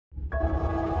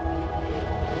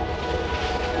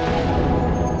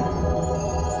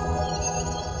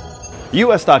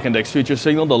U.S. stock index futures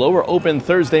signaled a lower open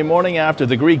Thursday morning after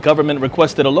the Greek government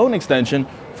requested a loan extension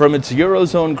from its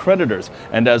Eurozone creditors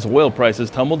and as oil prices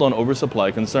tumbled on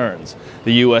oversupply concerns.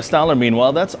 The U.S. dollar,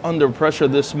 meanwhile, that's under pressure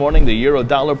this morning. The euro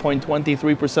dollar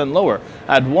 0.23% lower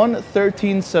at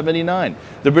 113.79.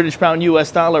 The British pound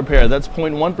U.S. dollar pair, that's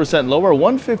 0.1% lower,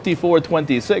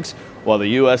 154.26, while the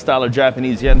U.S. dollar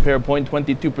Japanese yen pair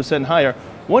 0.22% higher,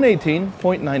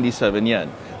 118.97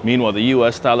 yen. Meanwhile, the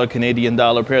U.S. dollar Canadian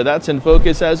dollar pair, that's in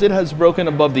focus as it has broken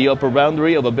above the upper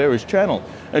boundary of a bearish channel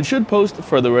and should post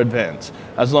further advance.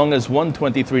 As long as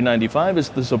 123.95 is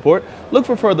the support, look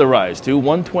for further rise to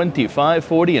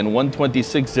 125.40 and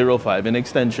 126.05 in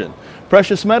extension.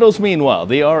 Precious metals, meanwhile,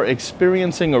 they are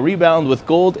experiencing a rebound with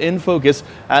gold in focus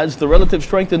as the relative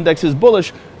strength index is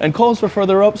bullish and calls for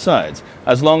further upsides.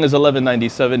 As long as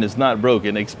 1197 is not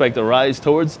broken, expect a rise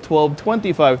towards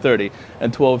 1225.30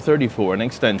 and 1234 in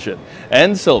extension.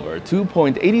 And silver,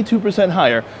 2.82%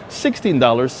 higher,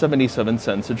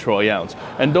 $16.77 a troy ounce.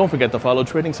 And don't forget to follow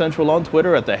Trading Central on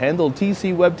Twitter at the handle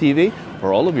TCWebTV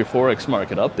for all of your Forex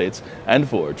market updates. And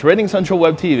for Trading Central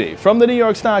Web TV from the New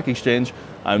York Stock Exchange,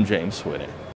 I'm James Sweeney.